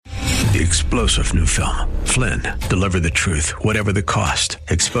the explosive new film, Flynn, Deliver the Truth, Whatever the Cost,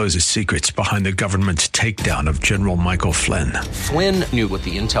 exposes secrets behind the government's takedown of General Michael Flynn. Flynn knew what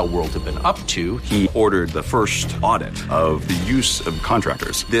the intel world had been up to. He ordered the first audit of the use of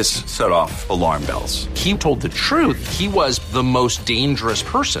contractors. This set off alarm bells. He told the truth. He was the most dangerous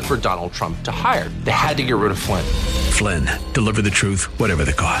person for Donald Trump to hire. They had to get rid of Flynn. Flynn, Deliver the Truth, Whatever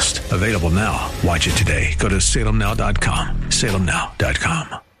the Cost. Available now. Watch it today. Go to salemnow.com.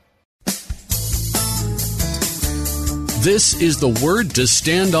 salemnow.com. This is the Word to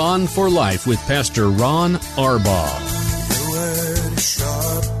Stand On for Life with Pastor Ron Arbaugh. The word is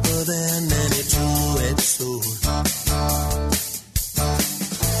sharper than any two-edged sword,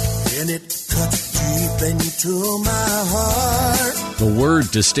 and it cuts deep into my heart. The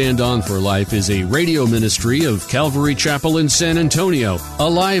Word to Stand On for Life is a radio ministry of Calvary Chapel in San Antonio, a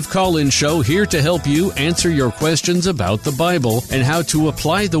live call-in show here to help you answer your questions about the Bible and how to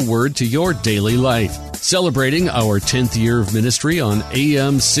apply the Word to your daily life. Celebrating our 10th year of ministry on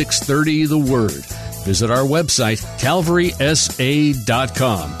AM 630 The Word. Visit our website,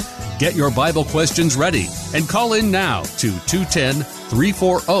 calvarysa.com. Get your Bible questions ready and call in now to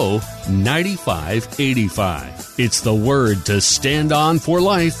 210-340-9585. It's the Word to Stand On for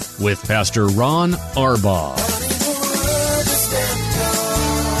Life with Pastor Ron Arbaugh.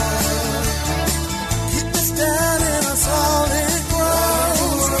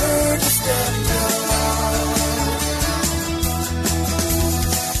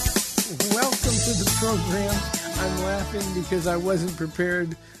 Program. I'm laughing because I wasn't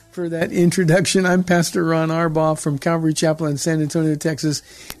prepared for that introduction. I'm Pastor Ron Arbaugh from Calvary Chapel in San Antonio, Texas,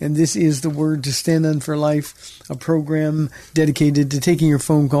 and this is the Word to Stand On for Life, a program dedicated to taking your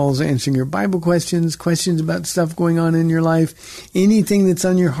phone calls, answering your Bible questions about stuff going on in your life, anything that's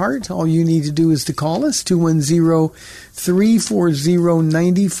on your heart. All you need to do is to call us,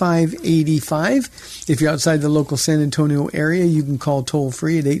 210-340-9585. If you're outside the local San Antonio area, you can call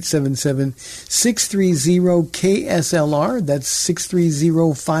toll-free at 877-630-KSLR. That's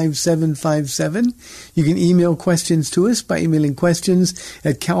 630-5757. You can email questions to us by emailing questions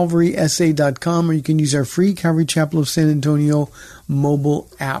at calvarysa.com, or you can use our free Calvary Chapel of San Antonio mobile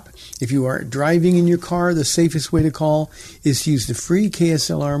app. If you are driving in your car, the safest way to call is to use the free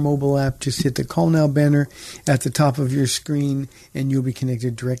KSLR mobile app. Just hit the Call Now banner at the top of your screen, and you'll be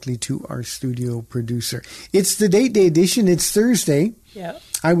connected directly to our studio producer. It's the Date Day edition. It's Thursday. Yeah.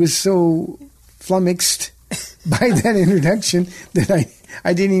 I was so flummoxed by that introduction that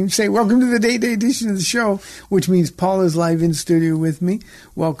I didn't even say, welcome to the Date Day edition of the show, which means Paula's live in studio with me.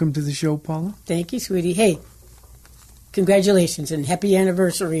 Welcome to the show, Paula. Thank you, sweetie. Hey, congratulations and happy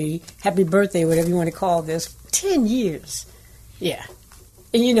anniversary, happy birthday, whatever you want to call this. 10 years. Yeah.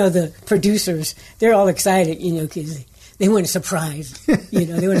 And, you know, the producers, they're all excited, you know, because they want to surprise, you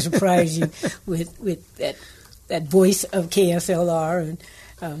know, they want to surprise you with that voice of KSLR.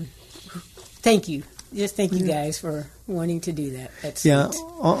 And thank you. Just thank you guys for wanting to do that. That's sweet.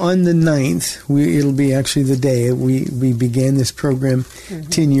 On the 9th, it'll be actually the day we began this program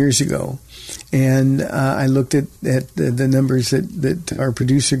 10 years ago. And I looked at the numbers that our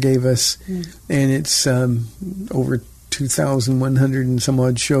producer gave us, and it's over 2,100 and some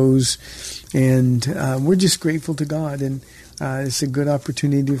odd shows. And we're just grateful to God. And it's a good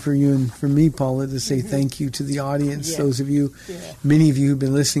opportunity for you and for me, Paula, to say thank you to the audience, those of you, many of you who've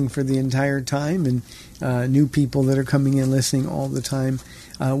been listening for the entire time, and new people that are coming in listening all the time.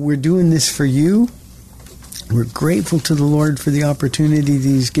 We're doing this for you. We're grateful to the Lord for the opportunity that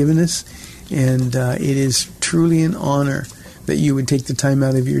He's given us, and it is truly an honor that you would take the time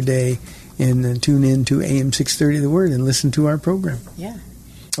out of your day and tune in to AM 630 The Word and listen to our program. Yeah.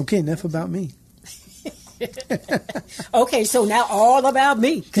 Okay, enough about me. Okay, so now all about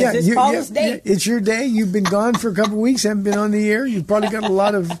me, because it's Paula's day. It's your day. You've been gone for a couple of weeks, haven't been on the air. You've probably got a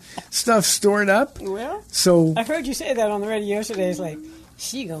lot of stuff stored up. Well, so I heard you say that on the radio yesterday. It's like,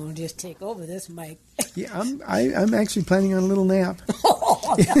 she gonna just take over this mic. Yeah, I'm actually planning on a little nap.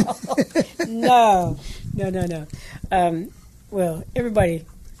 Oh, no. No.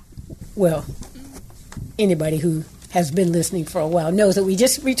 Anybody who has been listening for a while knows that we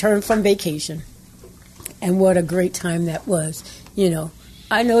just returned from vacation. And what a great time that was. You know,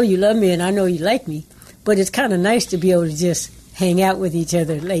 I know you love me and I know you like me, but it's kind of nice to be able to just hang out with each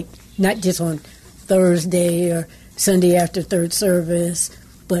other, like not just on Thursday or Sunday after third service,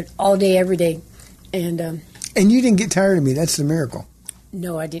 but all day, every day. And you didn't get tired of me. That's the miracle.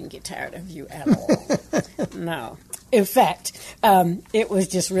 No, I didn't get tired of you at all. No. In fact, it was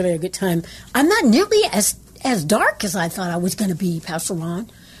just really a good time. I'm not nearly as dark as I thought I was going to be, Pastor Ron.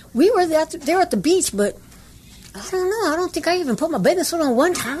 We were there at the beach, but I don't know. I don't think I even put my bathing suit on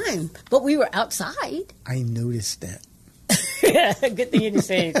one time. But we were outside. I noticed that. Good thing you didn't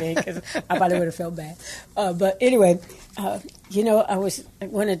say anything, because I probably would have felt bad. But anyway, I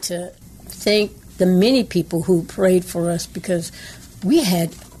wanted to thank the many people who prayed for us, because we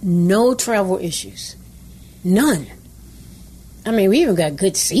had no travel issues. None. I mean, we even got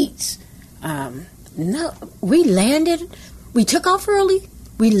good seats. No, we landed. We took off early.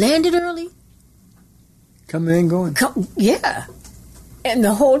 We landed early. Coming and going. Yeah. And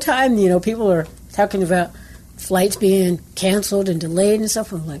the whole time, people are talking about flights being canceled and delayed and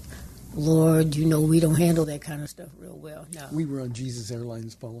stuff. I'm like, Lord, we don't handle that kind of stuff real well. No. We were on Jesus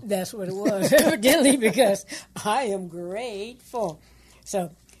Airlines, Paula. That's what it was, evidently, because I am grateful.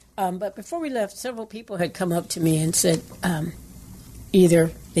 So, but before we left, several people had come up to me and said, either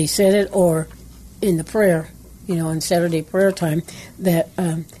they said it or in the prayer, on Saturday prayer time, that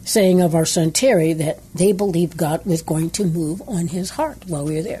saying of our son Terry that they believed God was going to move on his heart while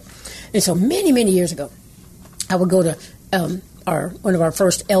we were there. And so many, many years ago, I would go to one of our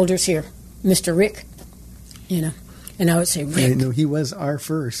first elders here, Mr. Rick, and I would say, Rick. No, he was our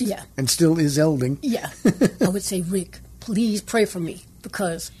first. Yeah. And still is elding. Yeah. I would say, Rick, please pray for me,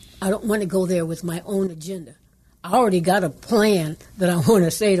 because I don't want to go there with my own agenda. I already got a plan that I want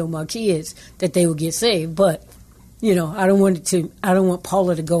to say to my kids that they will get saved, but I don't want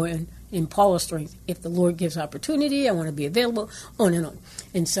Paula to go in Paula's strength. If the Lord gives opportunity, I want to be available, on and on.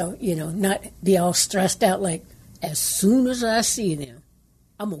 And so, not be all stressed out like, as soon as I see them,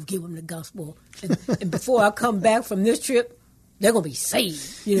 I'm going to give them the gospel. And before I come back from this trip, they're going to be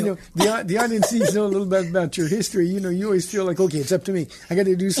saved. The audience needs to know a little bit about your history. You always feel like, okay, it's up to me. I got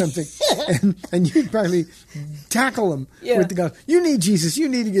to do something. and you probably tackle them with the gospel. You need Jesus. You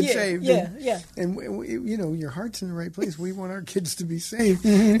need to get saved. And your heart's in the right place. We want our kids to be saved.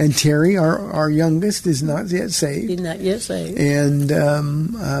 Mm-hmm. And Terry, our youngest, is not yet saved. He's not yet saved. And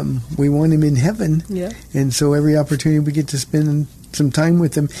we want him in heaven. Yeah. And so every opportunity we get to spend some time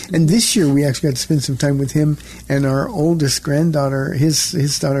with him. And this year we actually got to spend some time with him and our oldest granddaughter,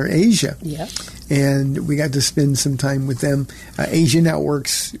 his daughter Asia. Yeah. And we got to spend some time with them. Asia now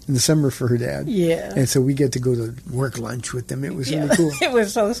works in the summer for her dad. Yeah. And so we get to go to work lunch with them. It was really cool. It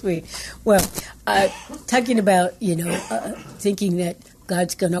was so sweet. Well, talking about, thinking that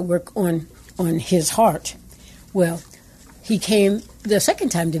God's going to work on his heart. Well, he came the second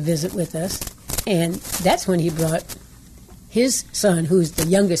time to visit with us, and that's when he brought his son, who's the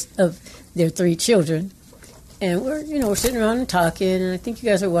youngest of their three children, and we're sitting around and talking, and I think you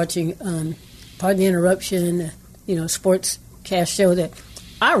guys are watching Pardon the Interruption, sports cast show that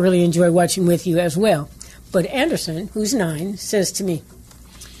I really enjoy watching with you as well. But Anderson, who's 9, says to me,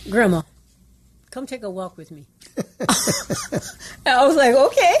 Grandma, come take a walk with me. And I was like,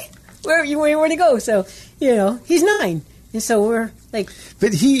 okay, where you want to go? So, he's 9. And so we're like...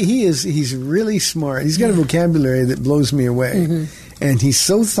 But he's really smart. He's got a vocabulary that blows me away. Mm-hmm. And he's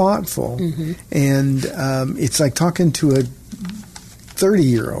so thoughtful. Mm-hmm. And it's like talking to a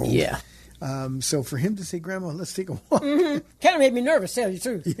 30-year-old. Yeah. So for him to say, Grandma, let's take a walk. Mm-hmm. Kind of made me nervous, tell you the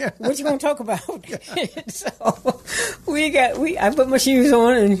truth. Yeah. What you going to talk about? So I put my shoes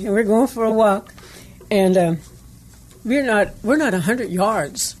on and we're going for a walk. And we're not 100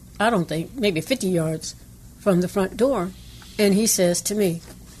 yards, I don't think, maybe 50 yards from the front door. And he says to me,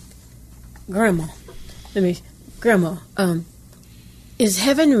 Grandma, is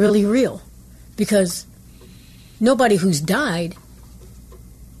heaven really real? Because nobody who's died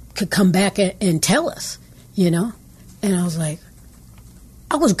could come back and tell us, And I was like,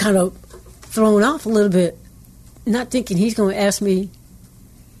 I was kind of thrown off a little bit, not thinking he's going to ask me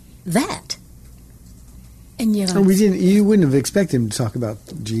that. And you wouldn't have expected him to talk about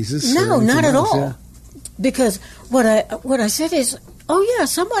Jesus. No, not at all. Yeah. Because what I said is, oh yeah,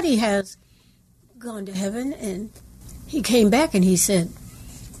 somebody has gone to heaven, and he came back and he said,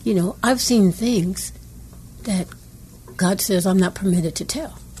 I've seen things that God says I'm not permitted to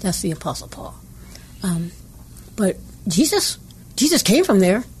tell. That's the Apostle Paul. But Jesus came from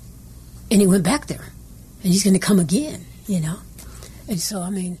there, and he went back there, and he's going to come again, And so,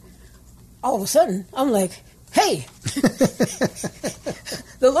 all of a sudden, I'm like, hey,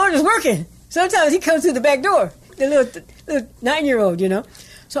 the Lord is working. Sometimes he comes through the back door, the little 9-year-old,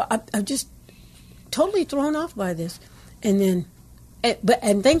 So I'm just totally thrown off by this, and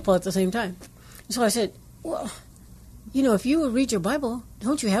thankful at the same time. So I said, well, if you would read your Bible,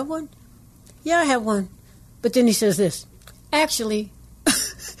 don't you have one? Yeah, I have one. But then he says this, actually,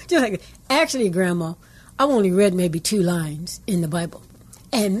 Grandma, I've only read maybe 2 lines in the Bible.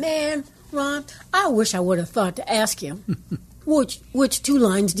 And man, Ron, I wish I would have thought to ask him which 2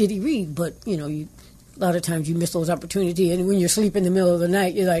 lines did he read, but, you A lot of times you miss those opportunities, and when you're asleep in the middle of the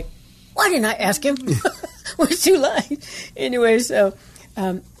night, you're like, why didn't I ask him? Well, it's too late. Anyway, so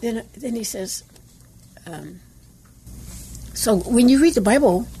then he says, so when you read the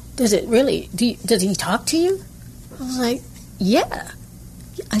Bible, does he talk to you? I was like, yeah.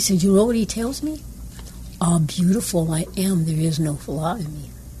 I said, you know what he tells me? How beautiful I am, there is no flaw in me.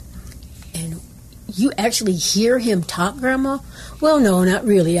 And you actually hear him talk, Grandma? Well, no, not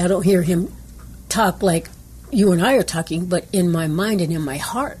really. I don't hear him talk like you and I are talking, but in my mind and in my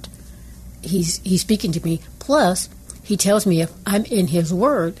heart, he's speaking to me. Plus, he tells me if I'm in his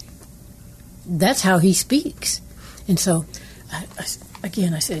word, that's how he speaks. And so,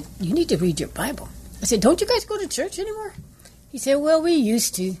 I said, you need to read your Bible. I said, don't you guys go to church anymore? He said, well, we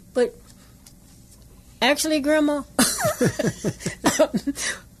used to, but actually, Grandma,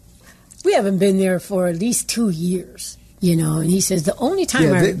 we haven't been there for at least 2 years, and he says the only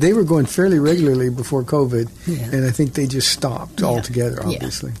time they were going fairly regularly before COVID, and I think they just stopped altogether,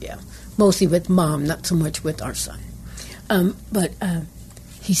 obviously. Yeah, mostly with Mom, not so much with our son. But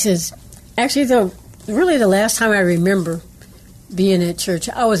he says, actually, really the last time I remember being at church,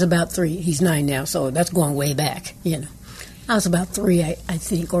 I was about 3. He's 9 now, so that's going way back, I was about 3, I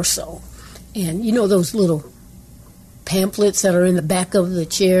think, or so. And those little pamphlets that are in the back of the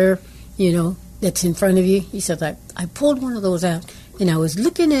chair, that's in front of you? He said, I pulled one of those out, and I was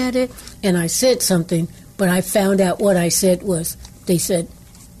looking at it, and I said something, but I found out what I said was, they said,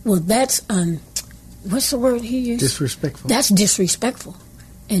 well, that's, what's the word he used? Disrespectful. That's disrespectful.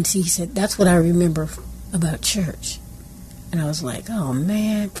 And he said, that's what I remember about church. And I was like, oh,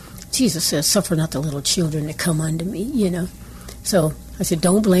 man. Jesus says, suffer not the little children to come unto me, So I said,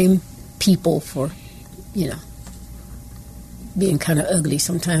 don't blame people for, being kind of ugly.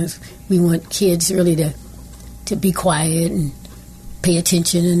 Sometimes we want kids really to be quiet and pay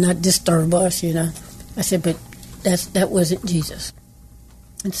attention and not disturb us, I said, but that wasn't Jesus.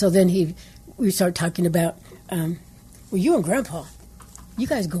 And so then we started talking about, well, you and Grandpa, you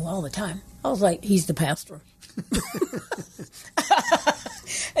guys go all the time. I was like, he's the pastor.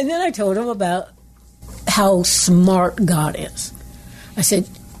 And then I told him about how smart God is. I said,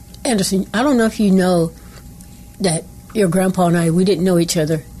 Anderson, I don't know if you know that your grandpa and I, we didn't know each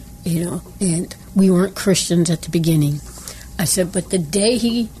other, and we weren't Christians at the beginning. I said, but the day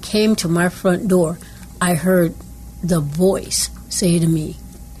he came to my front door, I heard the voice say to me,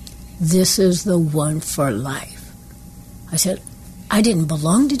 this is the one for life. I said, I didn't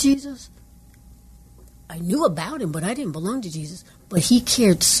belong to Jesus. I knew about him, but I didn't belong to Jesus. But he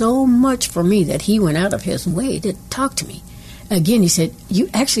cared so much for me that he went out of his way to talk to me. Again, he said, you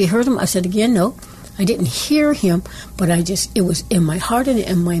actually heard him? I said, again, no. I didn't hear him, but it was in my heart and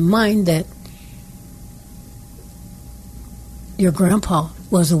in my mind that your grandpa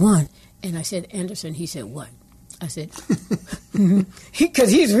was the one. And I said, Anderson, he said, what? I said,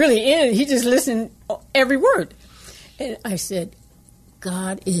 because he's really in it. He just listened every word. And I said,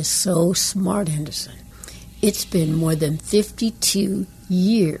 God is so smart, Anderson. It's been more than 52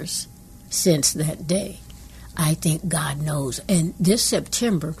 years since that day. I think God knows. And this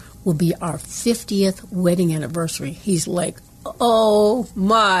September will be our 50th wedding anniversary. He's like, oh,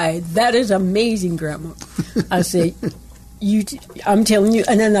 my, that is amazing, Grandma. I said, I'm telling you.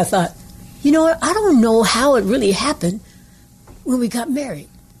 And then I thought, you know what? I don't know how it really happened when we got married.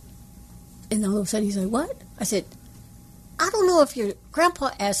 And all of a sudden he's like, what? I said, I don't know if your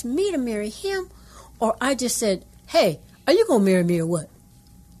grandpa asked me to marry him or I just said, hey, are you going to marry me or what?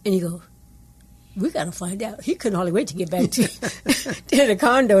 And he goes, we got to find out. He couldn't hardly wait to get back to the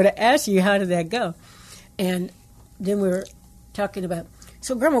condo to ask you, how did that go? And then we were talking about,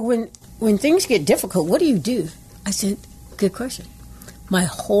 so Grandma, when things get difficult, what do you do? I said, good question. My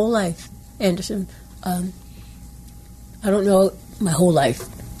whole life, Anderson, I don't know my whole life,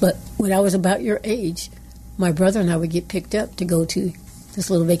 but when I was about your age, my brother and I would get picked up to go to this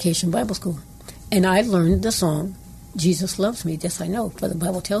little vacation Bible school. And I learned the song, Jesus Loves Me. This I know, for the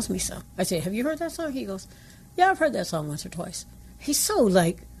Bible tells me so. I said, have you heard that song? He goes, yeah, I've heard that song once or twice. He's so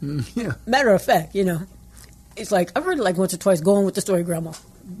matter of fact, It's like, I've heard it like once or twice, going with the story, Grandma,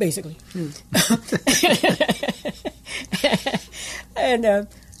 basically. And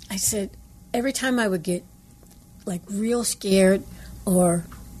I said, every time I would get like real scared or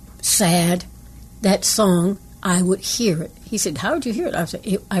sad, that song, I would hear it. He said, how would you hear it? I said,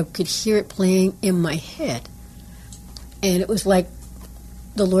 I could hear it playing in my head. And it was like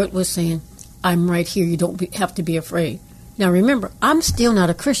the Lord was saying, I'm right here. You don't have to be afraid. Now, remember, I'm still not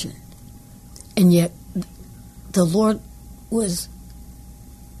a Christian. And yet the Lord was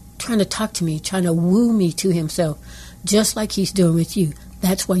trying to talk to me, trying to woo me to himself, just like he's doing with you.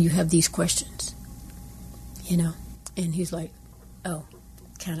 That's why you have these questions. And he's like, oh,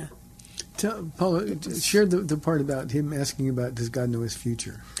 kind of. Paula, share the part about him asking about, does God know his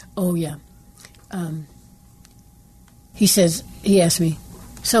future? Oh, yeah. He asked me,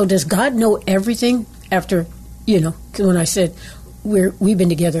 so does God know everything after, 'cause when I said we've been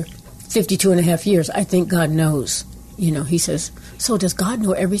together 52 and a half years, I think God knows. He says, so does God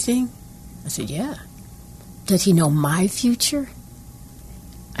know everything? I said, yeah. Does he know my future?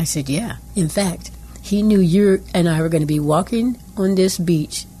 I said, yeah. In fact, he knew you and I were going to be walking on this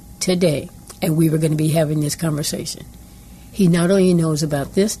beach today, and we were going to be having this conversation. He not only knows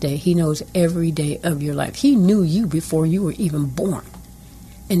about this day, he knows every day of your life. He knew you before you were even born.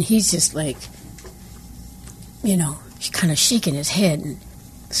 And he's just like, kind of shaking his head and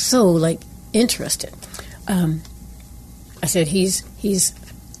so, interested. I said, he's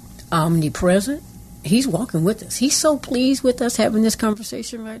omnipresent. He's walking with us. He's so pleased with us having this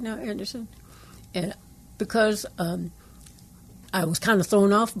conversation right now, Anderson. And because I was kind of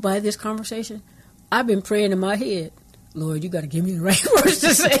thrown off by this conversation, I've been praying in my head, Lord, you got to give me the right words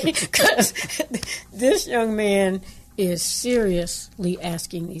to say, because this young man is seriously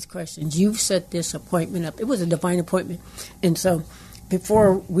asking these questions. You've set this appointment up. It was a divine appointment. And so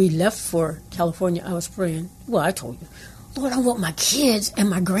before we left for California, I was praying. Well, I told you, Lord, I want my kids and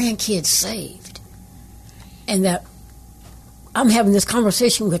my grandkids saved. And that I'm having this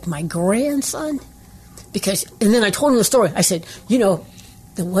conversation with my grandson. And then I told him the story. I said, the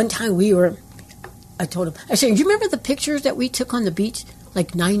one time I told him, I said, do you remember the pictures that we took on the beach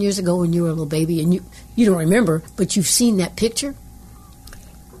 9 years ago when you were a little baby? And you don't remember, but you've seen that picture?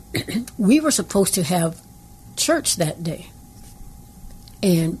 We were supposed to have church that day.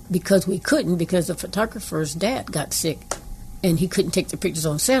 And because we couldn't, because the photographer's dad got sick and he couldn't take the pictures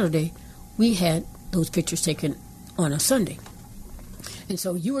on Saturday, we had those pictures taken on a Sunday. And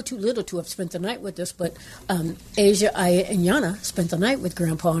so you were too little to have spent the night with us, but Asia, Aya, and Yana spent the night with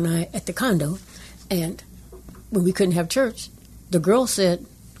Grandpa and I at the condo. And when we couldn't have church, the girl said,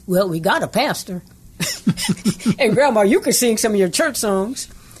 well, we got a pastor. And Grandma, you can sing some of your church songs,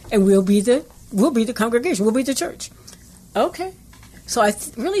 and we'll be the congregation. We'll be the church. Okay. So I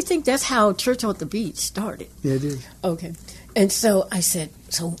really think that's how Church on the Beach started. Yeah, it is. Okay. And so I said,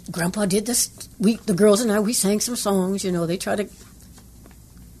 so Grandpa did this. The girls and I, we sang some songs. They tried to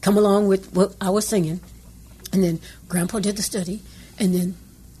come along with what I was singing. And then Grandpa did the study. And then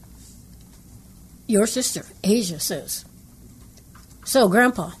your sister, Asia, says, so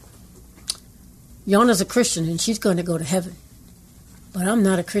Grandpa, Yana's a Christian and she's going to go to heaven. But I'm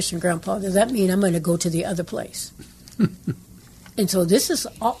not a Christian, Grandpa. Does that mean I'm going to go to the other place? And so this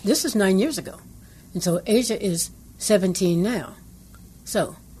is 9 years ago. And so Asia is 17 now.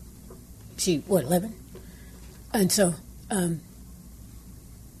 So she, 11? And so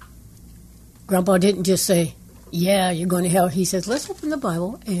Grandpa didn't just say, yeah, you're going to hell. He says, let's open the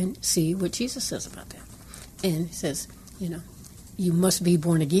Bible and see what Jesus says about that. And he says, you must be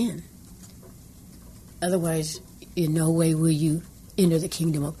born again. Otherwise, in no way will you enter the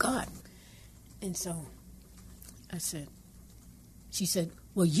kingdom of God. And so she said,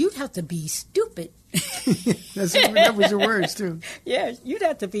 well, you'd have to be stupid. That was her words, too. Yeah, you'd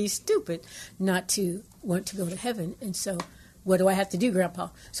have to be stupid not to want to go to heaven. And so what do I have to do, Grandpa?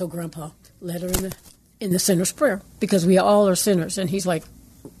 So Grandpa led her in the sinner's prayer, because we all are sinners. And he's like,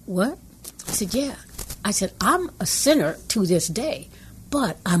 what? I said, yeah. I said, I'm a sinner to this day,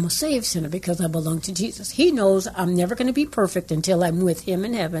 but I'm a saved sinner because I belong to Jesus. He knows I'm never going to be perfect until I'm with him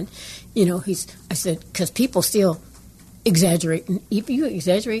in heaven. I said, because people still exaggerate. And if you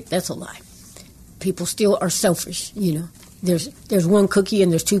exaggerate, that's a lie. People still are selfish, There's one cookie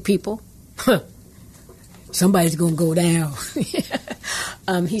and there's two people. Somebody's going to go down.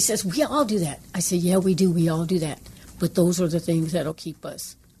 He says, we all do that. I said, yeah, we do. We all do that. But those are the things that'll keep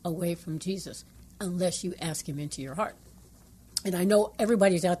us away from Jesus unless you ask him into your heart. And I know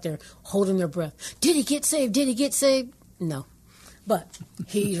everybody's out there holding their breath. Did he get saved? Did he get saved? No. But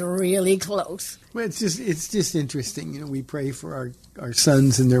he's really close. Well, it's just interesting. We pray for our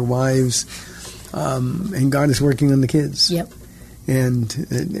sons and their wives, and God is working on the kids. Yep. And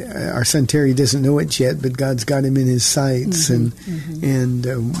our son Terry doesn't know it yet, but God's got him in his sights, and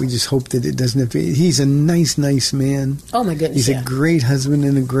we just hope that it doesn't have to. He's a nice man. Oh my goodness! He's a great husband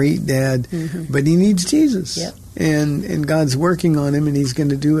and a great dad, but he needs Jesus. Yep. And God's working on him, and he's going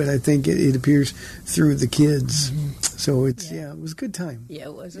to do it. I think it appears through the kids. So it was a good time. Yeah,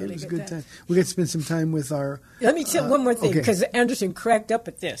 it was really a good time. We got to spend some time with our. Let me tell one more thing, because Anderson cracked up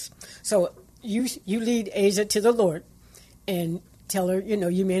at this. So you lead Asia to the Lord, and tell her,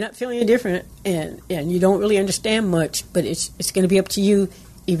 you may not feel any different, and you don't really understand much, but it's going to be up to you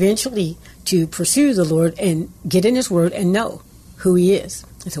eventually to pursue the Lord and get in His Word and know who He is.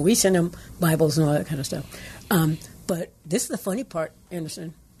 And so we send him Bibles and all that kind of stuff. But this is the funny part,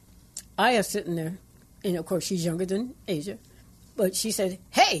 Anderson. Aya's sitting there, and of course she's younger than Asia, but she said,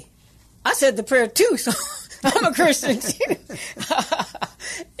 "Hey, I said the prayer too, so I'm a Christian too."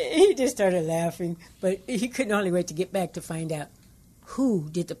 He just started laughing, but he couldn't hardly wait to get back to find out who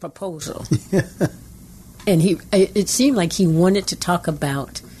did the proposal. And it seemed like he wanted to talk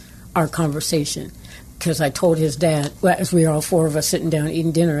about our conversation, because I told his dad, well, as we were all four of us sitting down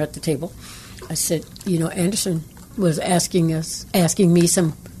eating dinner at the table, I said, Anderson was asking me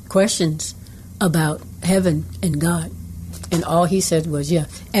some questions about heaven and God. And all he said was, yeah,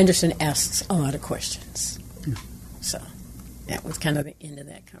 Anderson asks a lot of questions. So that was kind of the end of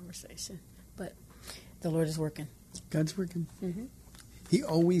that conversation. But the Lord is working. God's working. Mm-hmm. He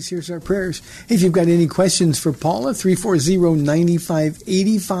always hears our prayers. If you've got any questions for Paula,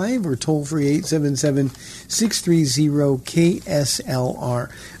 340-9585 or toll-free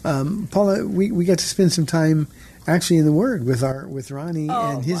 877-630-KSLR. Paula, we got to spend some time actually in the Word with Ronnie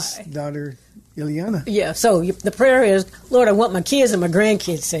and his daughter, Ileana. Yeah, so the prayer is, Lord, I want my kids and my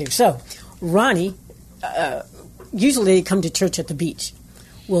grandkids saved. So Ronnie, usually they come to church at the beach.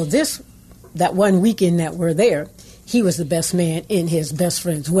 Well, that one weekend that we're there, he was the best man in his best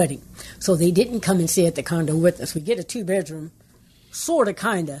friend's wedding. So they didn't come and stay at the condo with us. We get a 2-bedroom, sort of,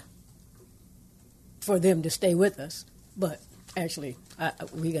 kind of, for them to stay with us. But actually,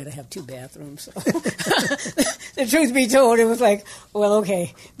 we got to have 2 bathrooms. So. The truth be told, it was like, well,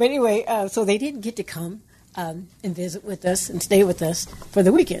 okay. But anyway, so they didn't get to come and visit with us and stay with us for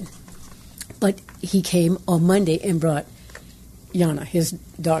the weekend. But he came on Monday and brought Yana, his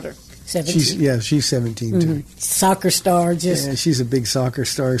daughter. 17. She's 17 too. Mm-hmm. Soccer star, she's a big soccer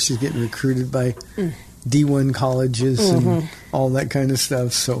star. She's getting recruited by D1 colleges and all that kind of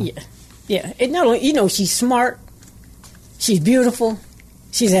stuff. So yeah. And not only, she's smart, she's beautiful,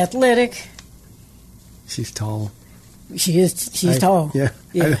 she's athletic, she's tall. She's tall. Yeah,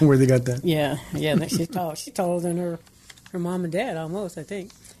 I don't know where they got that. Yeah, she's tall. She's taller than her mom and dad almost, I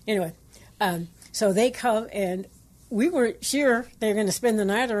think. Anyway, so they come and. We weren't sure they were going to spend the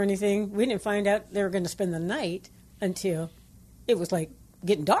night or anything. We didn't find out they were going to spend the night until it was like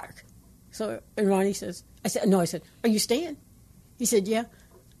getting dark. So, and Ronnie says, I said, are you staying? He said, yeah.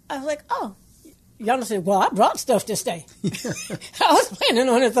 I was like, oh. Yana said, well, I brought stuff to stay. I was planning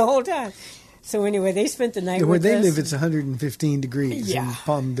on it the whole time. So anyway, they spent the night with us. Where they live, it's 115 degrees in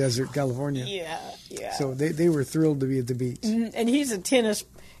Palm Desert, California. Yeah. So they were thrilled to be at the beach. Mm-hmm. And he's a tennis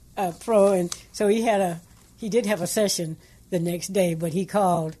pro, and so he did have a session the next day, but he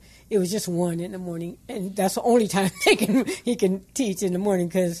called. It was just 1 in the morning, and that's the only time he can teach in the morning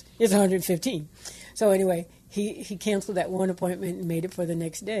because it's 115. So anyway, he canceled that one appointment and made it for the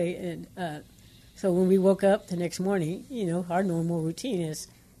next day. And so when we woke up the next morning, our normal routine is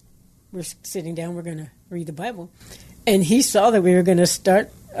we're sitting down, we're going to read the Bible. And he saw that we were going to start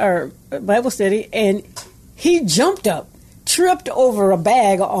our Bible study, and he jumped up, tripped over a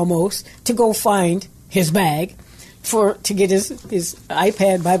bag almost to go find his bag to get his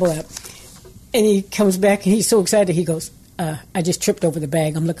iPad Bible app. And he comes back and he's so excited. He goes, I just tripped over the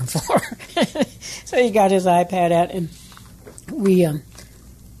bag I'm looking for. So he got his iPad out, and we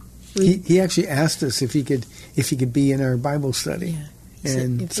he actually asked us if he could be in our Bible study. Yeah.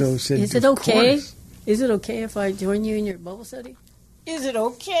 And so said, is it okay? Is it okay if I join you in your Bible study? Is it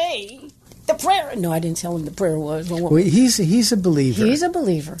okay? The prayer? No, I didn't tell him the prayer was. Well, he's a believer. He's a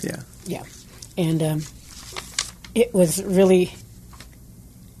believer. Yeah. And it was really,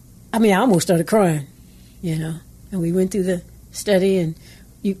 I almost started crying, And we went through the study, and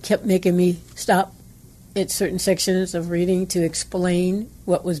you kept making me stop at certain sections of reading to explain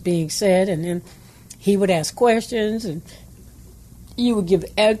what was being said. And then he would ask questions, and you would give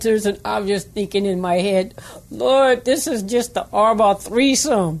answers. And I was just thinking in my head, Lord, this is just the Arbaugh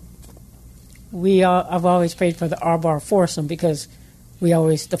threesome. I've always prayed for the Arbaugh foursome because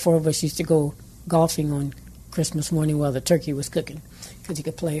the 4 of us used to go golfing on Christmas morning while the turkey was cooking because you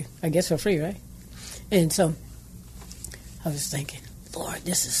could play, I guess, for free, right? And so I was thinking, Lord,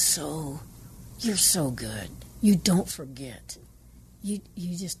 you're so good. You don't forget. You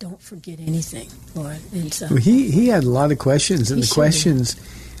just don't forget anything, Lord. And so he had a lot of questions, and the questions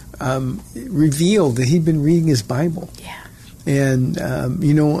revealed that he'd been reading his Bible. Yeah. And,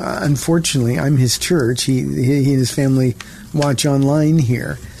 unfortunately, I'm his church. He and his family watch online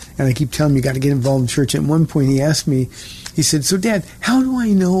here. And I keep telling him, you got to get involved in church. At one point, he asked me, he said, so, Dad, how do I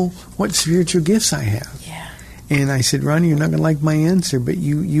know what spiritual gifts I have? Yeah. And I said, Ronnie, you're not going to like my answer, but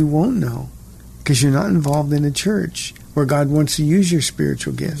you won't know because you're not involved in a church. where God wants to use your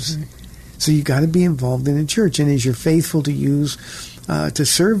spiritual gifts. So you got to be involved in a church, and as you're faithful to use to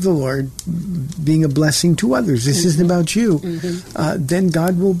serve the Lord, being a blessing to others. This isn't about you. Then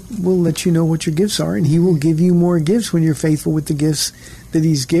God will let you know what your gifts are, and He will give you more gifts when you're faithful with the gifts that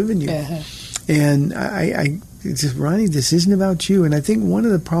He's given you. And I just, Ronnie, this isn't about you. And I think one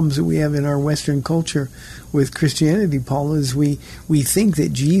of the problems that we have in our Western culture with Christianity, Paula, is we think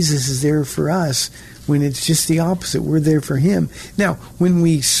that Jesus is there for us when it's just the opposite. We're there for Him. Now, when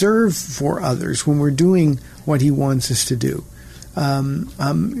we serve for others, when we're doing what He wants us to do,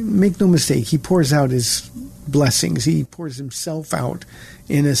 make no mistake, He pours out His blessings. He pours Himself out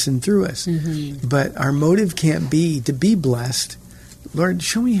in us and through us. But our motive can't be to be blessed. Lord,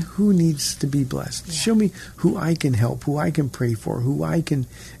 show me who needs to be blessed. Show me who I can help, who I can pray for, who I can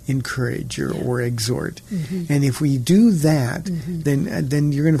encourage or exhort. And if we do that,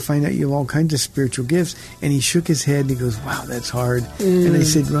 then you're going to find out you have all kinds of spiritual gifts. And he shook his head and he goes, wow, that's hard. And I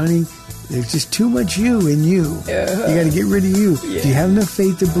said, Ronnie, there's just too much you in you. You got to get rid of you. Do you have enough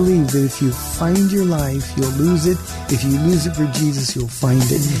faith to believe that if you find your life, you'll lose it? If you lose it for Jesus, you'll find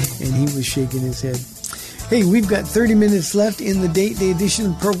it. And he was shaking his head. Hey, we've got 30 minutes left in the Date Day edition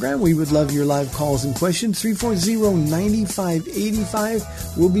of the program. We would love your live calls and questions.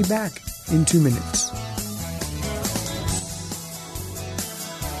 340-9585. We'll be back in 2 minutes.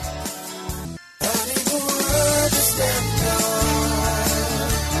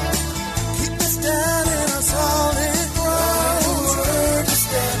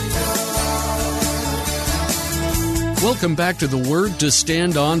 Welcome back to the Word to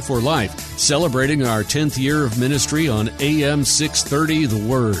Stand On for Life, celebrating our 10th year of ministry on AM 630 The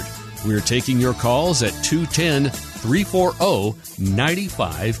Word. We're taking your calls at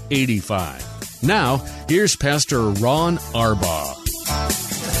 210-340-9585. Now, here's Pastor Ron Arbaugh.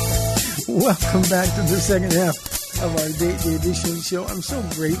 Welcome back to the second half of our Date Day edition of the show. I'm so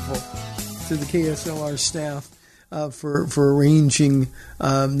grateful to the KSLR staff for arranging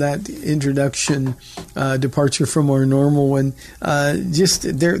that introduction departure from our normal one.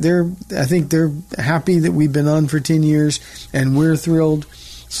 Just they're I think they're happy that we've been on for 10 years, and we're thrilled.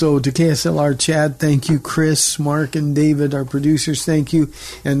 So to KSLR Chad, thank you. Chris, Mark, and David, our producers, thank you.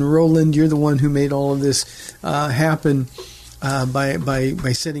 And Roland, you're the one who made all of this happen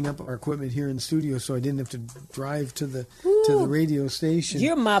by setting up our equipment here in the studio, so I didn't have to drive to the radio station.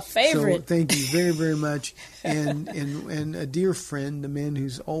 You're my favorite. So thank you very, very much. And a dear friend, a man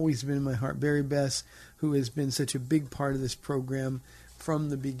who's always been in my heart, Barry Bess, who has been such a big part of this program from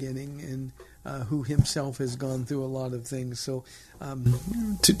the beginning, and who himself has gone through a lot of things. So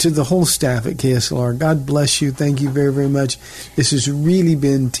to the whole staff at KSLR, God bless you. Thank you very, very much. This has really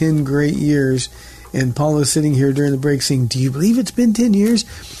been 10 great years. And Paula's sitting here during the break saying, do you believe it's been 10 years?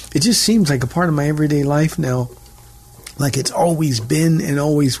 It just seems like a part of my everyday life now, like it's always been and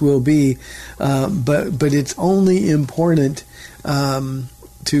always will be. But it's only important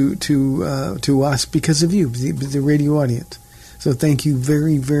to us because of you, the radio audience. So thank you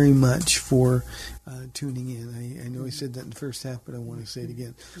very, very much for tuning in. I know I said that in the first half, but I want to say it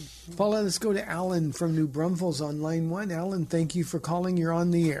again. Paula, let's go to Alan from New Braunfels on line 1. Alan, thank you for calling. You're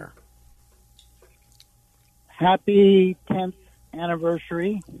on the air. Happy 10th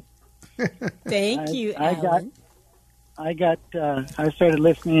anniversary. Thank you, Alan. I started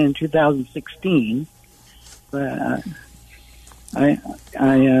listening in 2016, but I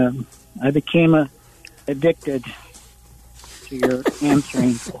became addicted to your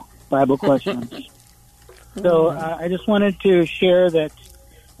answering Bible questions. So I just wanted to share that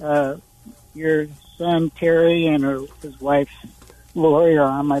your son Terry and his wife Lori are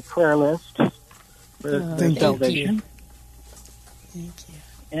on my prayer list for salvation. Thank you.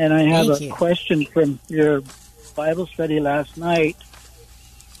 And I have a question from your Bible study last night.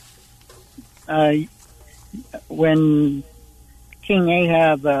 When King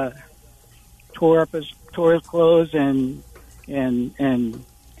Ahab tore his clothes and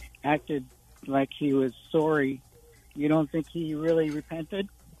acted like he was sorry, you don't think he really repented?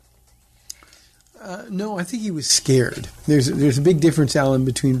 No, I think he was scared. There's a big difference, Alan,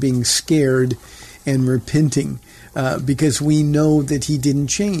 between being scared and repenting, because we know that he didn't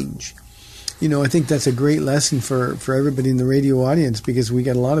change. You know, I think that's a great lesson for everybody in the radio audience, because we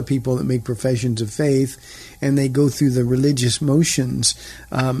got a lot of people that make professions of faith and they go through the religious motions,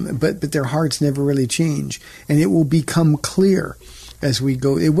 but their hearts never really change. And it will become clear as we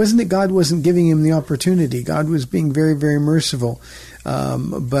go. It wasn't that God wasn't giving him the opportunity. God was being very, very merciful.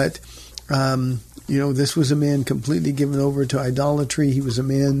 You know, this was a man completely given over to idolatry. He was a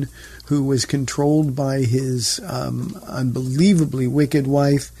man who was controlled by his unbelievably wicked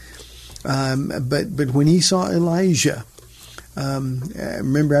wife. But when he saw Elijah,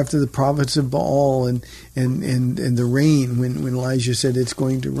 remember after the prophets of Baal and the rain, when Elijah said it's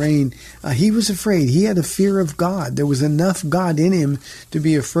going to rain, he was afraid. He had a fear of God. There was enough God in him to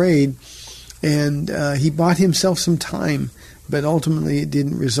be afraid, and he bought himself some time. But ultimately, it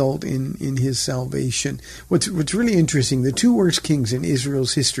didn't result in his salvation. What's really interesting, the two worst kings in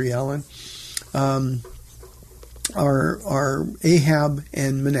Israel's history, Alan, are Ahab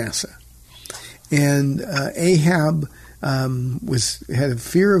and Manasseh. And Ahab had a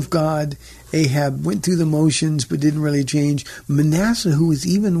fear of God. Ahab went through the motions but didn't really change. Manasseh, who was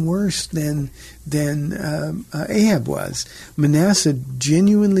even worse than Ahab was, Manasseh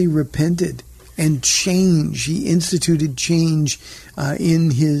genuinely repented and change. He instituted change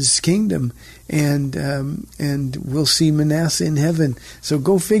in his kingdom, and we'll see Manasseh in heaven. So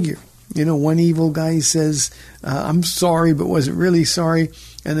go figure. One evil guy says, "I'm sorry," but wasn't really sorry,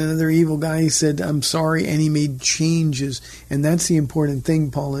 and another evil guy said, "I'm sorry," and he made changes. And that's the important thing,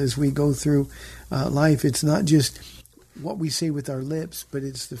 Paula, as we go through life. It's not just what we say with our lips, but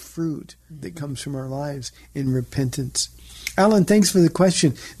it's the fruit that comes from our lives in repentance. Alan, thanks for the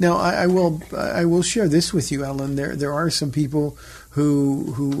question. Now, I will share this with you, Alan. There are some people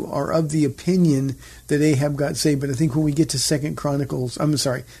who are of the opinion that Ahab got saved, but I think when we get to 2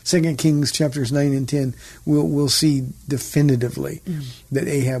 Kings chapters 9 and 10, we'll see definitively that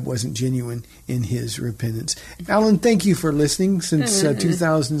Ahab wasn't genuine in his repentance. Alan, thank you for listening since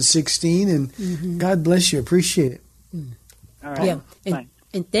 2016, and God bless you. Appreciate it. All right. Yeah,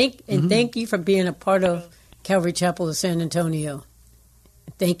 and thank you for being a part of Calvary Chapel of San Antonio.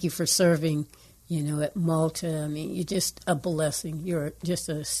 Thank you for serving, at Malta. I mean, you're just a blessing. You're just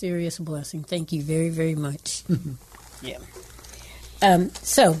a serious blessing. Thank you very, very much. Yeah.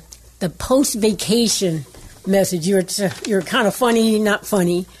 So the post-vacation message, you're kind of funny, not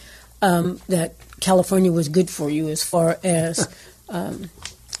funny, that California was good for you as far as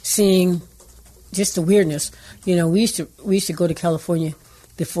seeing just the weirdness. We used to go to California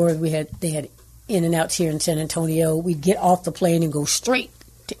before they had In-N-Outs here in San Antonio. We'd get off the plane and go straight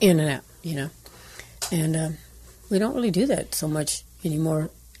to In-N-Out, and we don't really do that so much anymore,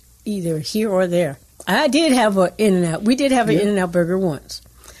 either here or there. I did have an In-N-Out. We did have an In-N-Out burger once,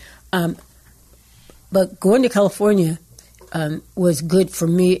 but going to California was good for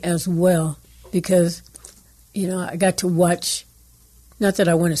me as well because I got to watch. Not that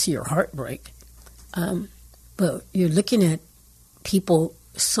I want to see your heart break, but you're looking at people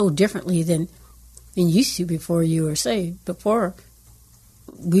so differently than used to before you were saved. Before,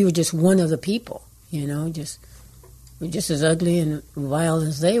 we were just one of the people, we're just as ugly and vile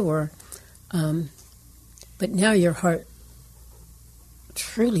as they were. But now your heart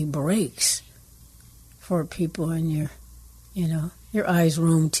truly breaks for people, and your eyes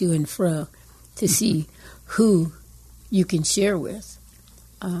roam to and fro to see who you can share with.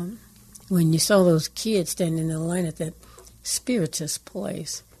 When you saw those kids standing in line at that spiritist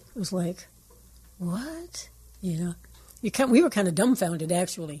place, it was like, what? We were kind of dumbfounded,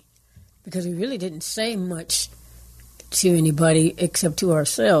 actually, because we really didn't say much to anybody except to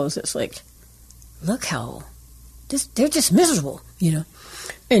ourselves. It's like, look how they're just miserable,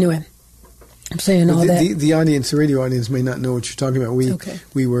 Anyway, I'm saying all that. The audience, the radio audience, may not know what you're talking about.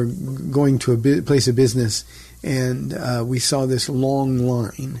 We were going to a place of business, and we saw this long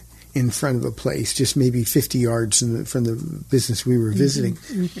line in front of a place, just maybe 50 yards from the business we were visiting.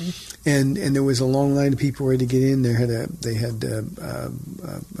 And there was a long line of people ready to get in. They had a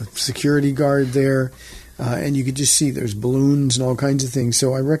security guard there, and you could just see there's balloons and all kinds of things.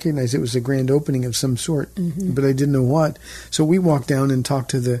 So I recognized it was a grand opening of some sort, but I didn't know what. So we walked down and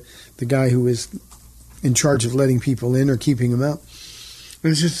talked to the guy who was in charge of letting people in or keeping them out.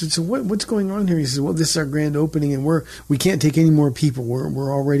 And it's just, so what's going on here? He says, well, this is our grand opening, and we can't take any more people.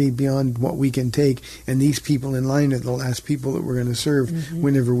 We're already beyond what we can take, and these people in line are the last people that we're going to serve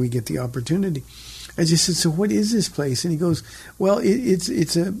whenever we get the opportunity. I just said, so what is this place? And he goes, well, it's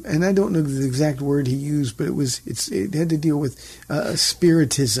and I don't know the exact word he used, but it had to deal with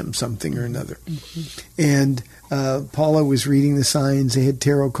spiritism, something or another. And Paula was reading the signs. They had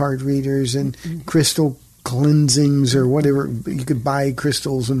tarot card readers and crystal cleansings or whatever. You could buy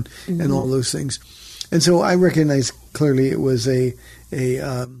crystals and all those things. And so I recognized clearly it was a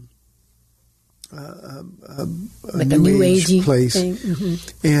new age place.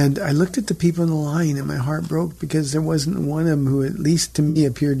 And I looked at the people in the line and my heart broke because there wasn't one of them who, at least to me,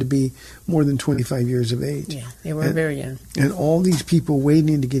 appeared to be more than 25 years of age. Yeah, they were very young. And all these people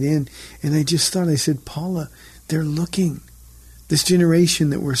waiting to get in. And I just thought, I said, Paula, they're looking this generation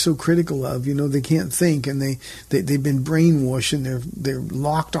that we're so critical of, they can't think, and they've been brainwashed, and they're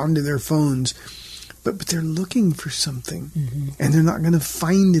locked onto their phones. But they're looking for something, and they're not going to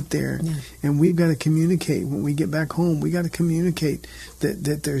find it there. Yeah. And we've got to communicate. When we get back home, we got to communicate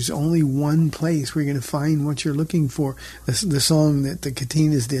that there's only one place where you're going to find what you're looking for. The song that the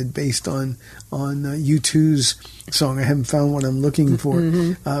Katinas did, based on U2's song, I haven't found what I'm looking for.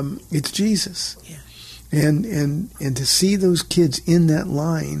 It's Jesus. Yeah. And to see those kids in that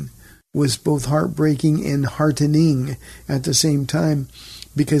line was both heartbreaking and heartening at the same time.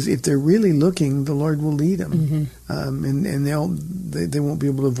 Because if they're really looking, the Lord will lead them, and they won't be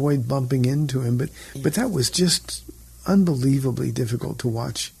able to avoid bumping into Him. But that was just unbelievably difficult to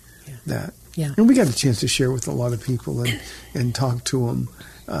watch. Yeah. That, and we got a chance to share with a lot of people and talk to them.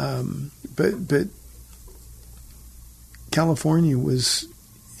 But California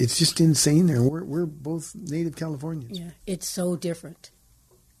it's just insane there. We're both native Californians. Yeah, it's so different.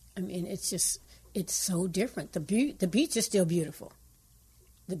 I mean, it's so different. The beach is still beautiful.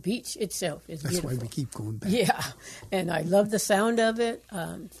 The beach itself is beautiful. That's why we keep going back. Yeah, and I love the sound of it.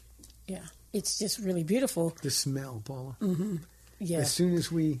 It's just really beautiful. The smell, Paula. Yeah. As soon as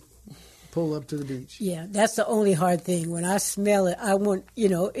we pull up to the beach. Yeah, that's the only hard thing. When I smell it, I want,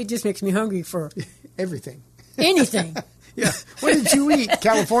 it just makes me hungry for everything. Anything. Yeah. What did you eat?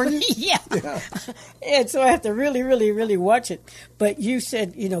 California? Yeah. And so I have to really, really, really watch it. But you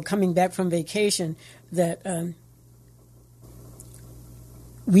said, coming back from vacation, that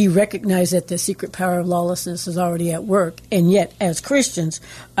we recognize that the secret power of lawlessness is already at work. And yet, as Christians,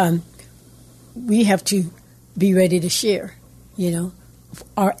 we have to be ready to share,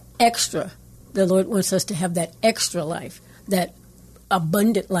 our extra. The Lord wants us to have that extra life, that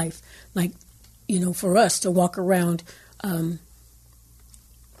abundant life. Like, for us to walk around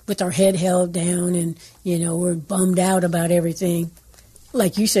with our head held down and, we're bummed out about everything.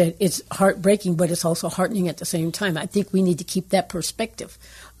 Like you said, it's heartbreaking, but it's also heartening at the same time. I think we need to keep that perspective.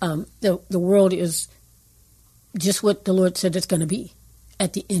 The world is just what the Lord said it's going to be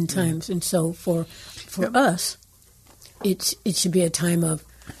at the end times. And so for us, it should be a time of,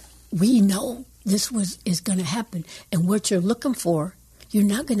 we know this is going to happen. And what you're looking for, you're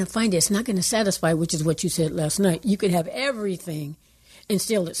not going to find it. It's not going to satisfy, which is what you said last night. You could have everything, and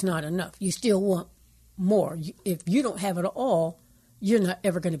still it's not enough. You still want more. If you don't have it all, you're not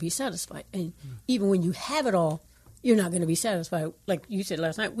ever going to be satisfied. And even when you have it all, you're not going to be satisfied. Like you said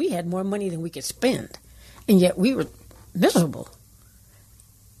last night, we had more money than we could spend, and yet we were miserable.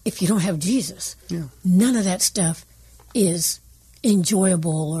 If you don't have Jesus, none of that stuff is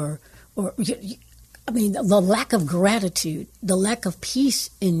enjoyable or the lack of gratitude, the lack of peace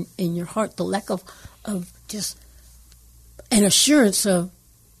in your heart, the lack of just an assurance of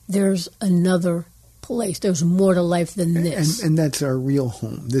there's another place. There's more to life than this. And that's our real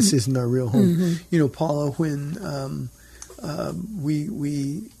home. This isn't our real home. Paula, when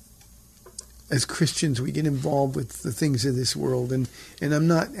we as Christians, we get involved with the things of this world, and I'm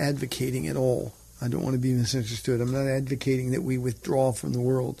not advocating at all. I don't want to be misunderstood. I'm not advocating that we withdraw from the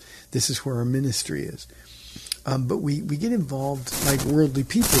world. This is where our ministry is. But we get involved like worldly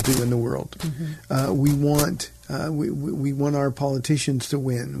people do in the world. We want our politicians to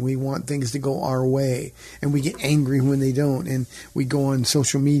win. We want things to go our way, and we get angry when they don't. And we go on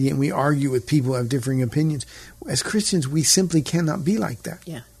social media and we argue with people who have differing opinions. As Christians, we simply cannot be like that.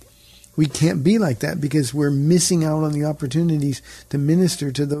 Yeah. We can't be like that because we're missing out on the opportunities to minister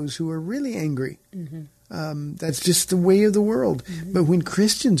to those who are really angry. That's just the way of the world. But when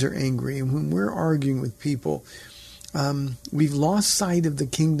Christians are angry and when we're arguing with people, we've lost sight of the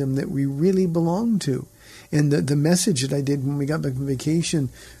kingdom that we really belong to. And the message that I did when we got back from vacation,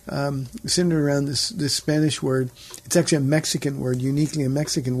 centered around this Spanish word. It's actually a Mexican word, uniquely a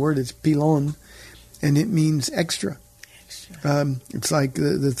Mexican word. It's pilon, and it means extra. It's like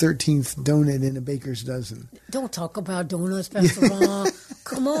the 13th donut in a baker's dozen. Don't talk about donuts, Pastor Ron.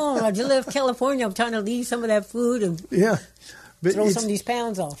 Come on, I just left California. I'm trying to leave some of that food and throw some of these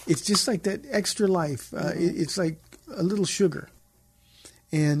pounds off. It's just like that extra life. It's like a little sugar.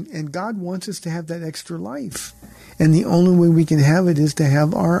 And God wants us to have that extra life. And the only way we can have it is to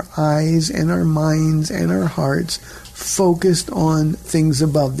have our eyes and our minds and our hearts focused on things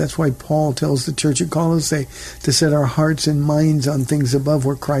above. That's why Paul tells the church at Colossae to set our hearts and minds on things above,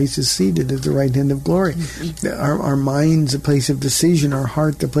 where Christ is seated at the right hand of glory. Our minds a place of decision, our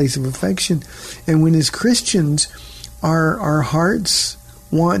heart the place of affection. And when as Christians our hearts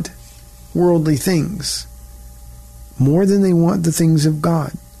want worldly things more than they want the things of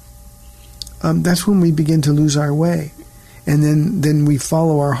God, that's when we begin to lose our way. And then we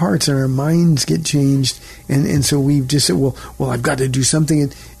follow our hearts and our minds get changed. And so we've just said, well, I've got to do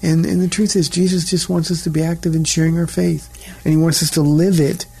something. And the truth is, Jesus just wants us to be active in sharing our faith. Yeah. And he wants us to live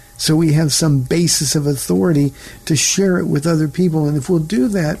it so we have some basis of authority to share it with other people. And if we'll do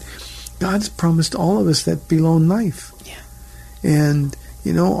that, God's promised all of us that below life. Yeah. And,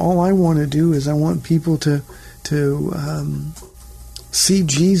 all I want to do is I want people to see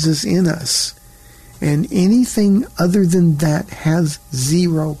Jesus in us. And anything other than that has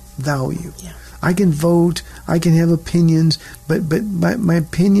zero value. Yeah. I can vote, I can have opinions, but my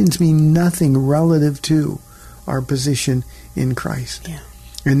opinions mean nothing relative to our position in Christ. Yeah.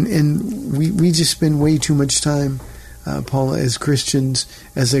 And we just spend way too much time, Paula, as Christians,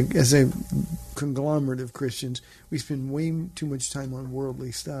 as a conglomerate of Christians, we spend way too much time on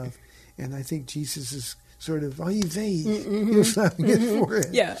worldly stuff. And I think Jesus is sort of, vague, slapping it for it.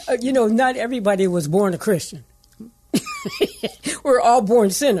 Yeah, not everybody was born a Christian. We're all born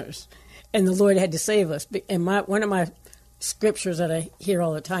sinners, and the Lord had to save us. And one of my scriptures that I hear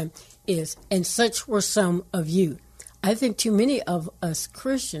all the time is, "And such were some of you." I think too many of us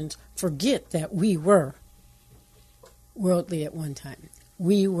Christians forget that we were worldly at one time.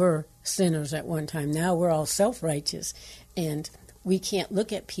 We were sinners at one time. Now we're all self-righteous, and we can't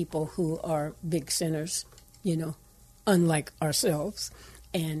look at people who are big sinners, unlike ourselves,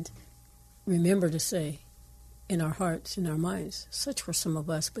 and remember to say in our hearts, in our minds, such were some of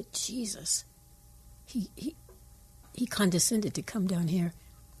us, but Jesus, he condescended to come down here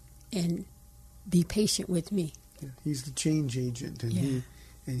and be patient with me. Yeah, he's the change agent, and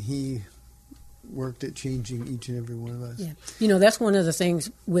he worked at changing each and every one of us. Yeah, that's one of the things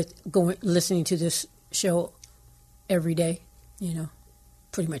with listening to this show every day.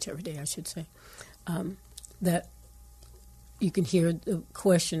 Pretty much every day, I should say, that you can hear the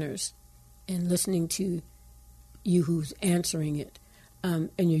questioners and listening to you who's answering it, and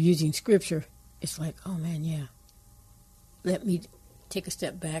you're using Scripture. It's like, oh man, yeah. Let me take a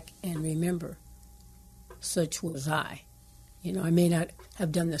step back and remember, such was I. I may not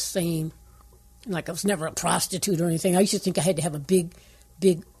have done the same, like I was never a prostitute or anything. I used to think I had to have a big,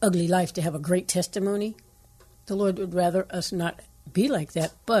 ugly life to have a great testimony. The Lord would rather us not be like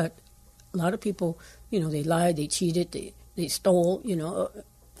that, but a lot of people, they lied, they cheated, they stole,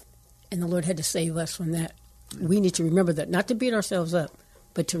 and the Lord had to save us from that. We need to remember that, not to beat ourselves up,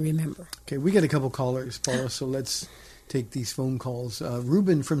 but to remember. Okay, we got a couple callers, Paula, so let's take these phone calls.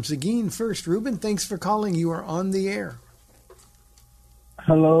 Reuben from Seguin first. Reuben, thanks for calling. You are on the air.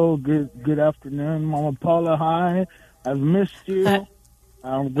 Hello, good afternoon, Mama Paula. Hi, I've missed you.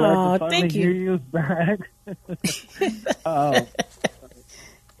 I'm glad to finally hear you back.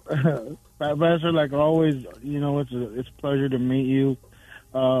 Pastor, like always, it's a pleasure to meet you.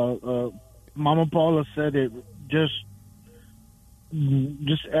 Mama Paula said it just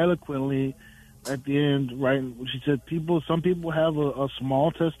eloquently at the end, right? She said some people have a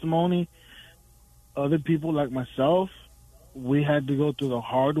small testimony. Other people, like myself, we had to go through the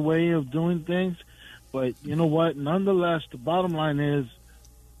hard way of doing things. But you know what? Nonetheless, the bottom line is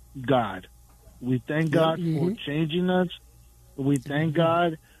God. We thank God for changing us. We thank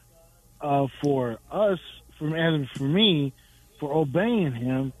God for us, for me, for obeying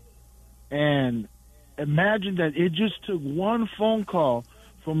Him. And imagine that it just took one phone call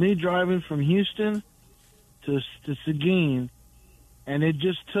for me driving from Houston to Seguin, and it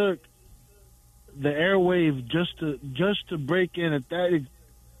just took the airwave just to break in at that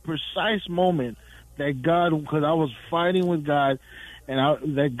precise moment that God, because I was fighting with God,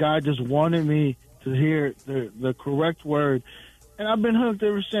 and that God just wanted me to hear the correct word, and I've been hooked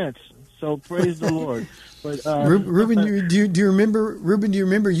ever since. So praise the Lord. But Reuben, do you remember? Reuben, do you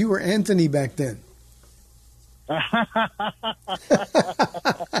remember you were Anthony back then?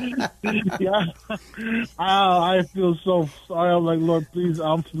 Yeah. I feel so sorry. I'm like, Lord, please,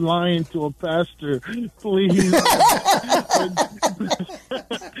 I'm lying to a pastor. Please.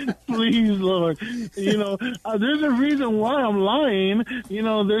 Please, Lord. There's a reason why I'm lying. And you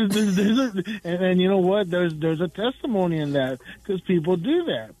know what? There's a testimony in that, because people do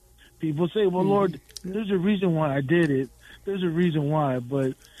that. People say, well, Lord, there's a reason why I did it. There's a reason why,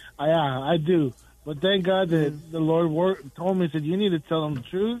 but I do. But thank God that the Lord told me, said, you need to tell them the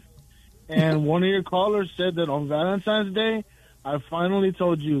truth. And one of your callers said that on Valentine's Day, I finally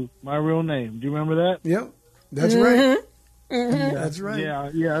told you my real name. Do you remember that? Yep. That's right. Mm-hmm. That's right.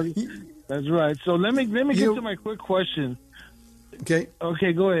 Yeah. That's right. So let me get to my quick question.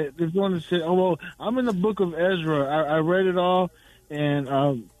 Okay, go ahead. If you want to say, I'm in the book of Ezra. I read it all, and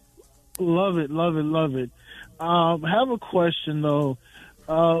love it. Have a question, though.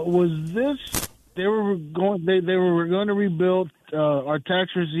 Was this they were going to rebuild.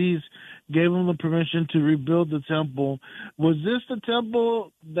 Artaxerxes gave them the permission to rebuild the temple. Was this the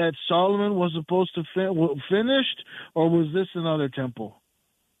temple that Solomon was supposed to finished, or was this another temple?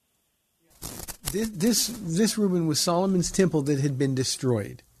 This, Reuben, was Solomon's temple that had been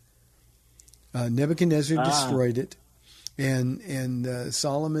destroyed. Nebuchadnezzar destroyed it, and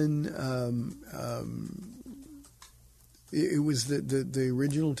Solomon. It was the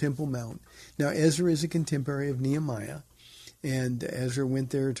original Temple Mount. Now Ezra is a contemporary of Nehemiah, and Ezra went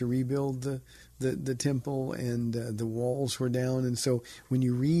there to rebuild the temple, and the walls were down. And so when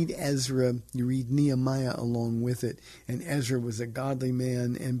you read Ezra, you read Nehemiah along with it. And Ezra was a godly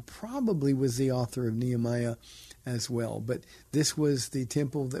man and probably was the author of Nehemiah as well. But this was the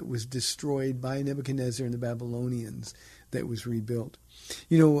temple that was destroyed by Nebuchadnezzar and the Babylonians that was rebuilt.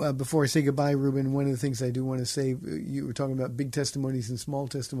 You know, before I say goodbye, Reuben, one of the things I do want to say, you were talking about big testimonies and small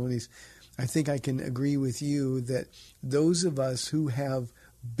testimonies. I think I can agree with you that those of us who have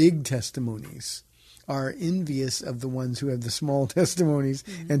big testimonies are envious of the ones who have the small testimonies,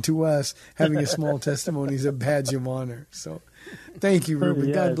 and to us, having a small testimony is a badge of honor. So thank you, Reuben.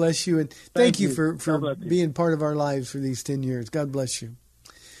 Yes. God bless you, and thank you for being part of our lives for these 10 years. God bless you.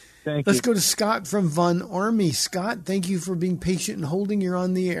 Thank Let's you. go to Scott from Von Army. Scott, thank you for being patient and holding. You're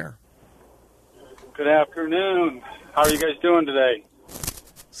on the air. Good afternoon. How are you guys doing today?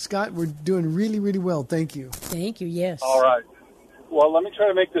 Scott, we're doing really, really well. Thank you. Thank you, yes. All right. Well, let me try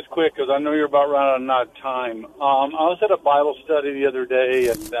to make this quick because I know you're about running out of time. I was at a Bible study the other day,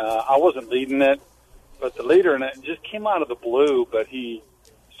 and I wasn't leading it, but the leader in it just came out of the blue, but he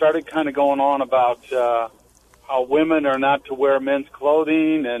started kind of going on about how women are not to wear men's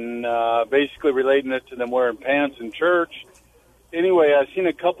clothing and basically relating it to them wearing pants in church. Anyway, I seen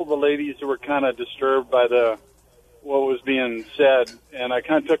a couple of the ladies who were kind of disturbed by what was being said, and I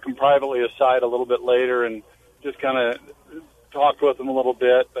kind of took them privately aside a little bit later and just kind of talked with them a little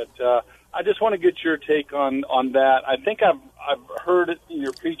bit. But I just want to get your take on that. I think I've heard it in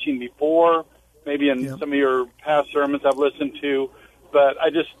your preaching before, maybe in some of your past sermons I've listened to. But I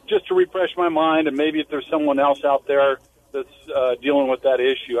just to refresh my mind, and maybe if there's someone else out there that's dealing with that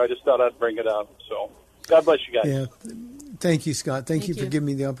issue, I just thought I'd bring it up. So God bless you guys. Yeah. Thank you, Scott. Thank you for giving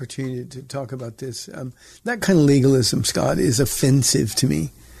me the opportunity to talk about this. That kind of legalism, Scott, is offensive to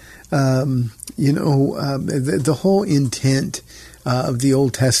me. The whole intent of the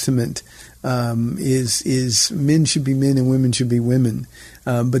Old Testament is men should be men and women should be women.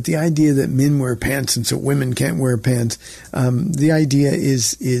 But the idea that men wear pants and so women can't wear pants, the idea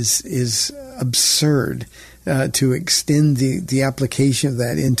is absurd. To extend the application of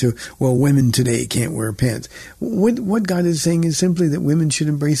that into, well, women today can't wear pants. What God is saying is simply that women should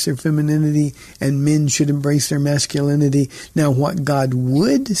embrace their femininity and men should embrace their masculinity. Now, what God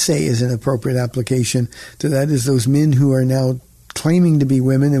would say is an appropriate application to that is those men who are now claiming to be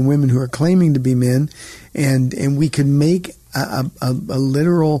women and women who are claiming to be men, and we can make a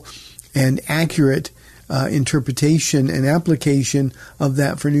literal and accurate interpretation and application of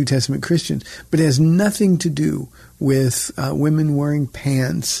that for New Testament Christians, but it has nothing to do with women wearing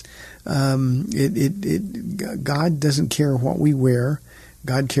pants. God doesn't care what we wear.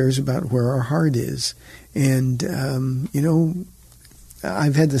 God cares about where our heart is. And,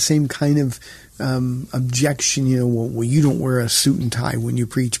 I've had the same kind of objection, well, you don't wear a suit and tie when you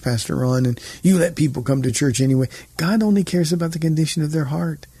preach, Pastor Ron, and you let people come to church anyway. God only cares about the condition of their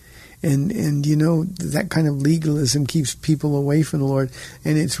heart. And that kind of legalism keeps people away from the Lord.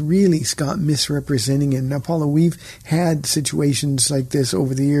 And it's really, Scott, misrepresenting it. Now, Paula, we've had situations like this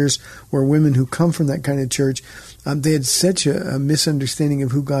over the years where women who come from that kind of church, they had such a misunderstanding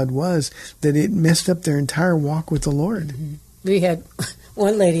of who God was that it messed up their entire walk with the Lord. Mm-hmm. We had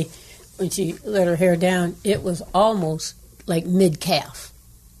one lady, when she let her hair down, it was almost like mid-calf.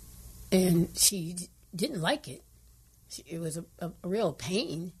 And she didn't like it. It was a real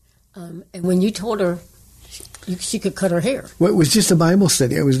pain. And when you told her she could cut her hair. Well, it was just a Bible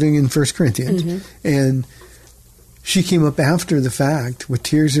study I was doing in 1 Corinthians. Mm-hmm. And she came up after the fact with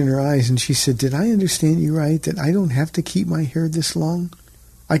tears in her eyes, and she said, did I understand you right, that I don't have to keep my hair this long?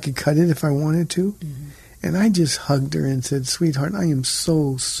 I could cut it if I wanted to? Mm-hmm. And I just hugged her and said, sweetheart, I am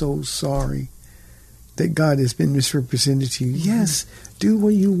so, so sorry that God has been misrepresented to you. Mm-hmm. Yes, do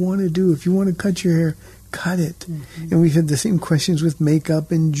what you want to do. If you want to cut your hair, cut it. And we've had the same questions with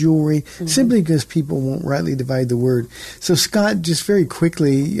makeup and jewelry, simply because people won't rightly divide the word. So Scott, just very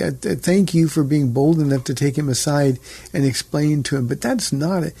quickly, thank you for being bold enough to take him aside and explain to him. But that's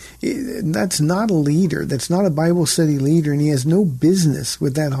not a leader. That's not a Bible study leader, and he has no business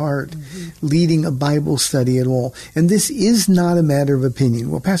with that heart leading a Bible study at all. And this is not a matter of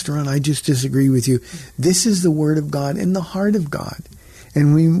opinion. Well, Pastor Ron, I just disagree with you. This is the Word of God and the heart of God.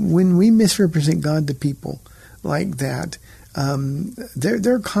 And when we misrepresent God to people like that,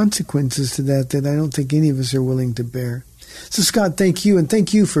 there are consequences to that I don't think any of us are willing to bear. So, Scott, thank you, and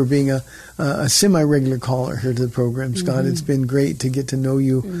thank you for being a semi-regular caller here to the program, Scott. It's been great to get to know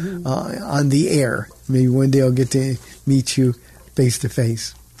you on the air. Maybe one day I'll get to meet you face to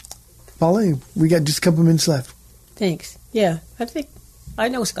face. Paula, we got just a couple minutes left. Thanks. Yeah, I think I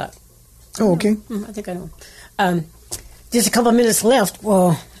know Scott. Oh, okay. I think I know him. Just a couple of minutes left.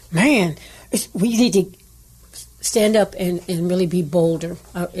 Well, man, we need to stand up and really be bolder.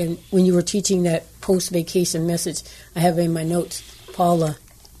 And when you were teaching that post-vacation message, I have in my notes, Paula,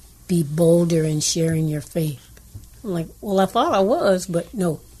 be bolder in sharing your faith. I'm like, well, I thought I was, but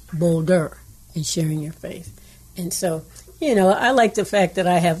no, bolder in sharing your faith. And so, I like the fact that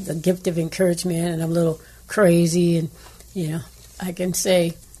I have the gift of encouragement, and I'm a little crazy, and, I can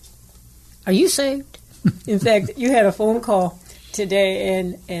say, are you saved? In fact, you had a phone call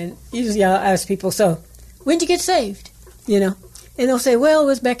today, and usually I'll ask people, so, when'd you get saved? And they'll say, well, it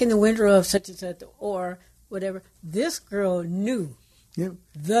was back in the winter of such and such, or whatever. This girl knew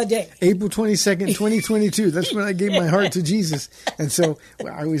the day. April 22nd, 2022. That's when I gave my heart to Jesus. And so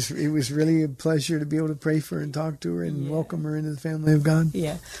it was really a pleasure to be able to pray for her and talk to her and welcome her into the family of God.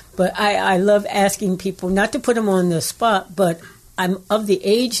 Yeah. But I love asking people, not to put them on the spot, but I'm of the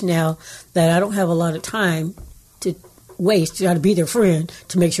age now that I don't have a lot of time to waste. You got to be their friend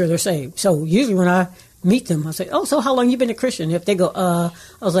to make sure they're saved. So usually when I meet them, I say, oh, so how long you been a Christian? If they go, I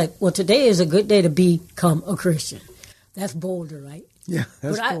was like, well, today is a good day to become a Christian. That's bolder, right? Yeah,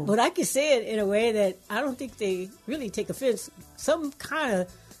 that's bold. But I can say it in a way that I don't think they really take offense. Some kind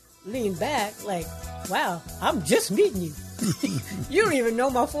of lean back like, wow, I'm just meeting you. You don't even know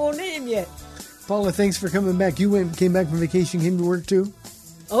my full name yet. Paula, thanks for coming back. You came back from vacation, came to work too?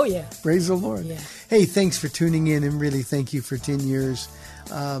 Oh, yeah. Praise the Lord. Yeah. Hey, thanks for tuning in, and really thank you for 10 years.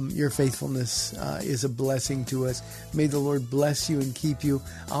 Your faithfulness is a blessing to us. May the Lord bless you and keep you.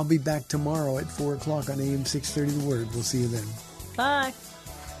 I'll be back tomorrow at 4 o'clock on AM 630 The Word. We'll see you then. Bye.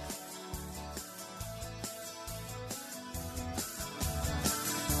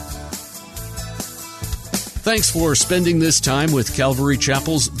 Thanks for spending this time with Calvary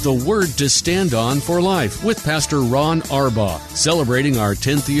Chapel's The Word to Stand On for Life with Pastor Ron Arbaugh, celebrating our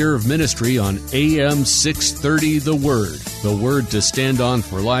 10th year of ministry on AM 630 The Word. The Word to Stand On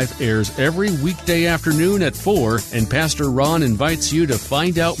for Life airs every weekday afternoon at 4, and Pastor Ron invites you to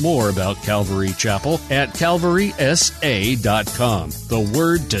find out more about Calvary Chapel at calvarysa.com. The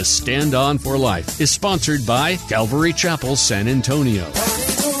Word to Stand On for Life is sponsored by Calvary Chapel, San Antonio.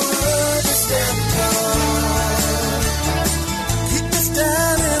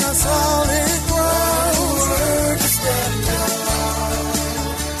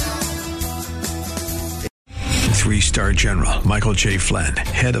 Three-star General Michael J. Flynn,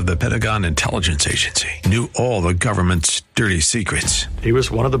 head of the Pentagon Intelligence Agency, knew all the government's dirty secrets. He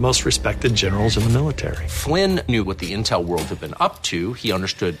was one of the most respected generals in the military. Flynn knew what the intel world had been up to. He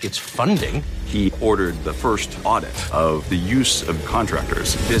understood its funding. He ordered the first audit of the use of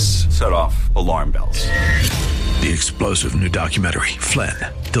contractors. This set off alarm bells. The explosive new documentary, Flynn,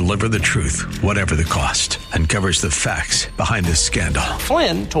 Deliver the Truth, Whatever the Cost, uncovers the facts behind this scandal.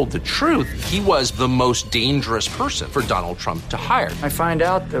 Flynn told the truth. He was the most dangerous person for Donald Trump to hire. I find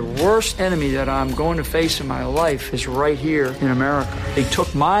out the worst enemy that I'm going to face in my life is right here in America. They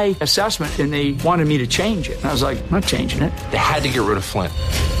took my assessment and they wanted me to change it. And I was like, I'm not changing it. They had to get rid of Flynn.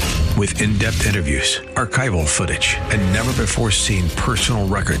 With in-depth interviews, archival footage, and never-before-seen personal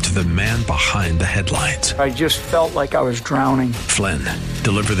records of the man behind the headlines. I just felt like I was drowning. Flynn,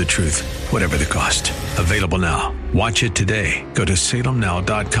 Deliver the Truth, Whatever the Cost. Available now. Watch it today. Go to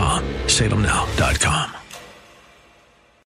salemnow.com. salemnow.com.